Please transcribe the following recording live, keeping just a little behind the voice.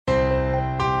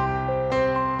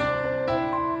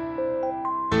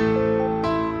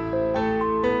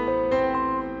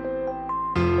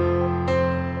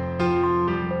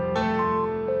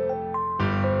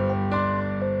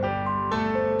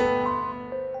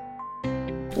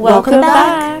Welcome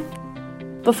back!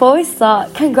 Before we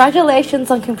start, congratulations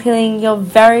on completing your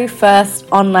very first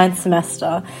online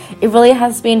semester. It really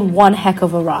has been one heck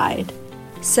of a ride.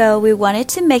 So we wanted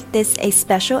to make this a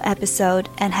special episode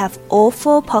and have all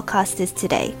 4 podcasters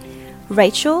today: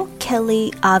 Rachel,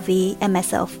 Kelly, Avi, and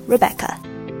myself, Rebecca.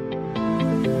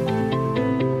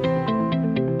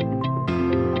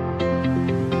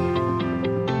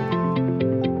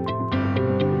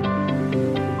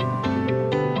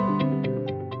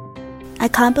 I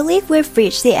can't believe we've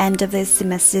reached the end of this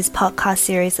semester's podcast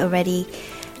series already.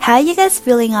 How are you guys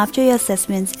feeling after your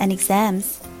assessments and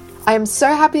exams? I am so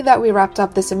happy that we wrapped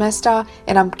up the semester,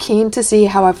 and I'm keen to see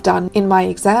how I've done in my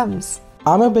exams.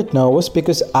 I'm a bit nervous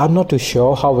because I'm not too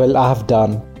sure how well I have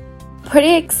done.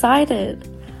 Pretty excited.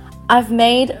 I've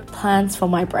made plans for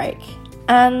my break,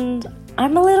 and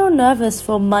I'm a little nervous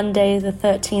for Monday the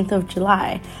 13th of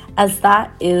July, as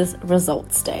that is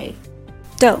results day.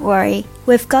 Don't worry,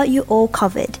 we've got you all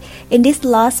covered. In this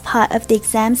last part of the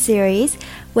exam series,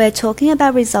 we're talking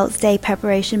about results day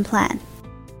preparation plan.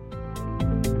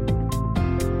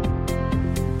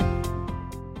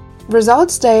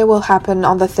 Results day will happen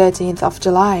on the 13th of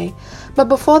July, but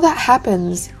before that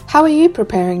happens, how are you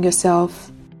preparing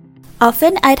yourself?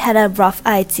 Often I'd had a rough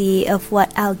idea of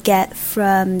what I'll get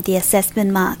from the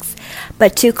assessment marks,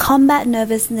 but to combat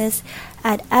nervousness,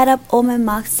 I'd add up all my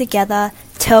marks together,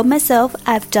 tell myself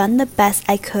I've done the best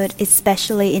I could,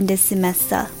 especially in this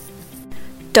semester.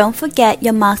 Don't forget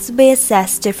your marks will be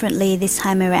assessed differently this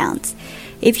time around.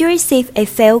 If you receive a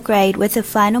fail grade with a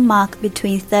final mark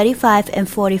between 35 and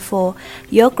 44,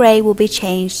 your grade will be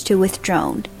changed to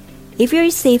withdrawn. If you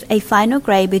receive a final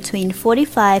grade between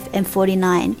 45 and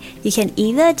 49, you can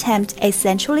either attempt a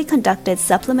centrally conducted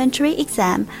supplementary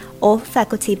exam or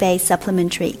faculty-based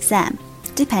supplementary exam,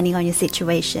 depending on your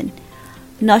situation.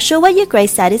 Not sure what your grade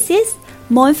status is?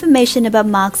 More information about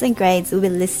marks and grades will be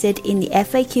listed in the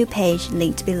FAQ page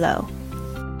linked below.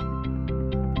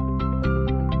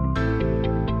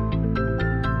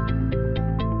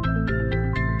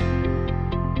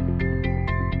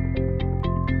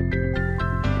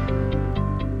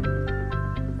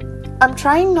 I'm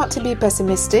trying not to be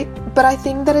pessimistic, but I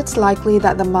think that it's likely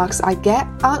that the marks I get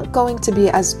aren't going to be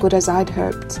as good as I'd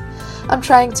hoped. I'm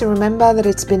trying to remember that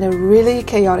it's been a really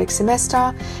chaotic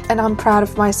semester, and I'm proud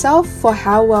of myself for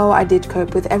how well I did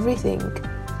cope with everything.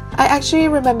 I actually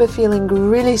remember feeling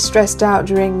really stressed out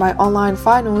during my online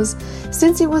finals,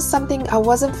 since it was something I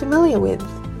wasn't familiar with.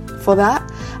 For that,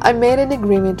 I made an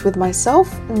agreement with myself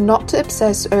not to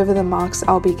obsess over the marks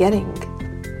I'll be getting.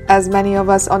 As many of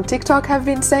us on TikTok have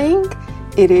been saying,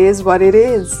 it is what it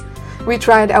is. We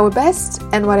tried our best,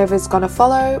 and whatever's gonna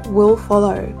follow will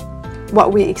follow.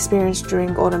 What we experienced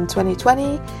during autumn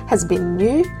 2020 has been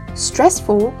new,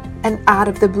 stressful, and out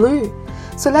of the blue.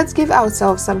 So let's give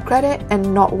ourselves some credit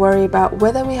and not worry about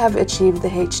whether we have achieved the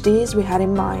HDs we had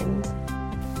in mind.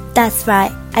 That's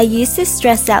right, I used to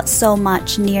stress out so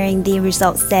much nearing the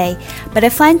results day, but I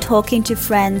find talking to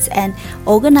friends and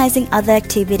organizing other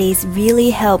activities really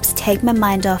helps take my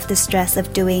mind off the stress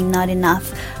of doing not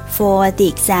enough for the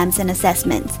exams and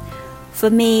assessments. For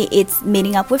me, it's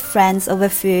meeting up with friends over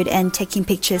food and taking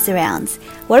pictures around.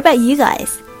 What about you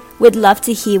guys? We'd love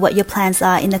to hear what your plans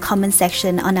are in the comment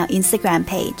section on our Instagram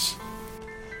page.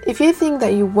 If you think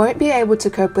that you won't be able to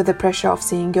cope with the pressure of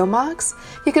seeing your marks,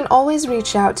 you can always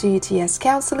reach out to UTS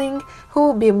Counselling, who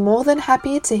will be more than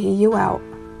happy to hear you out.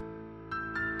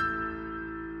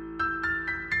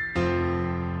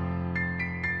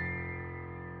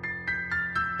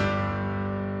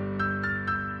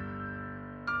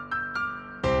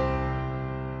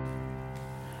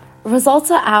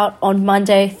 Results are out on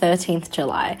Monday 13th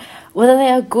July. Whether they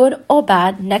are good or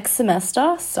bad, next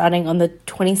semester, starting on the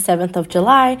 27th of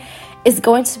July, is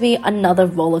going to be another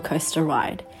roller coaster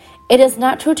ride. It is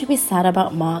natural to be sad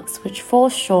about marks which fall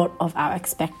short of our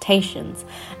expectations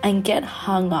and get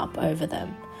hung up over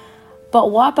them.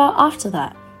 But what about after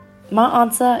that? My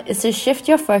answer is to shift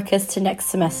your focus to next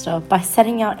semester by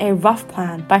setting out a rough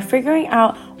plan, by figuring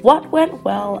out what went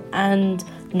well and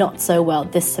not so well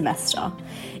this semester.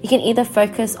 You can either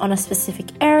focus on a specific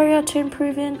area to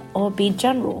improve in or be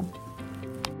general.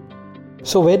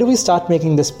 So where do we start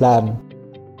making this plan?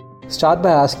 Start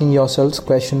by asking yourselves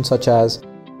questions such as,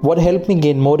 what helped me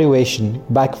gain motivation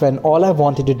back when all I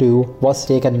wanted to do was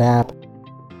take a nap?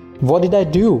 What did I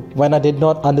do when I did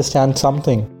not understand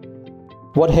something?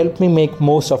 What helped me make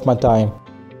most of my time?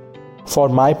 For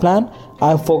my plan,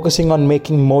 I am focusing on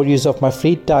making more use of my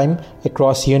free time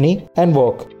across uni and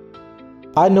work.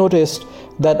 I noticed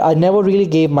that I never really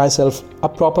gave myself a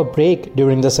proper break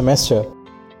during the semester.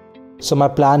 So my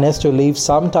plan is to leave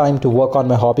some time to work on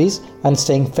my hobbies and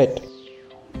staying fit.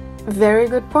 Very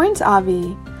good point,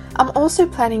 Avi. I'm also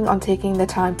planning on taking the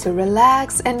time to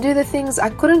relax and do the things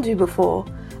I couldn't do before,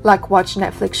 like watch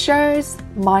Netflix shows,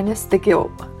 minus the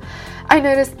guilt. I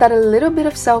noticed that a little bit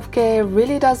of self-care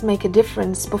really does make a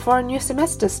difference before a new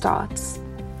semester starts.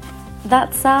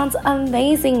 That sounds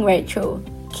amazing, Rachel.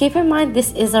 Keep in mind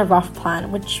this is a rough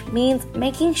plan, which means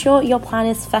making sure your plan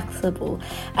is flexible,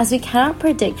 as we cannot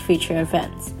predict future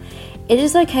events. It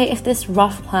is okay if this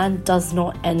rough plan does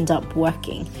not end up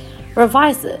working.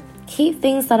 Revise it, keep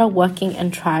things that are working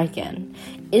and try again.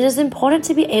 It is important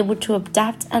to be able to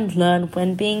adapt and learn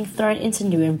when being thrown into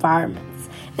new environments,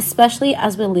 especially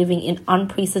as we're living in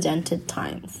unprecedented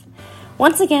times.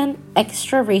 Once again,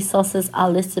 extra resources are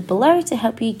listed below to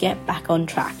help you get back on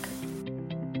track.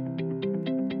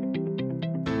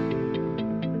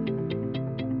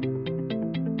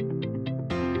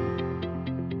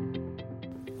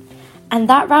 And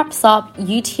that wraps up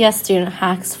UTS Student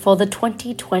Hacks for the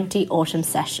 2020 autumn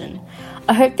session.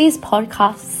 I hope these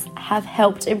podcasts have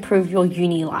helped improve your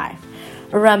uni life.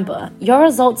 Remember, your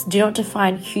results do not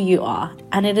define who you are,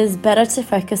 and it is better to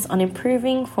focus on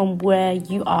improving from where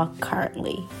you are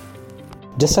currently.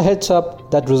 Just a heads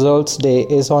up that results day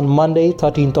is on Monday,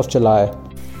 13th of July.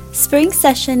 Spring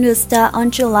session will start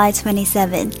on July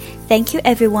 27. Thank you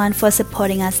everyone for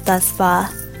supporting us thus far.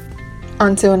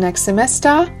 Until next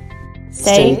semester,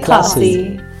 Stay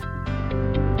classy.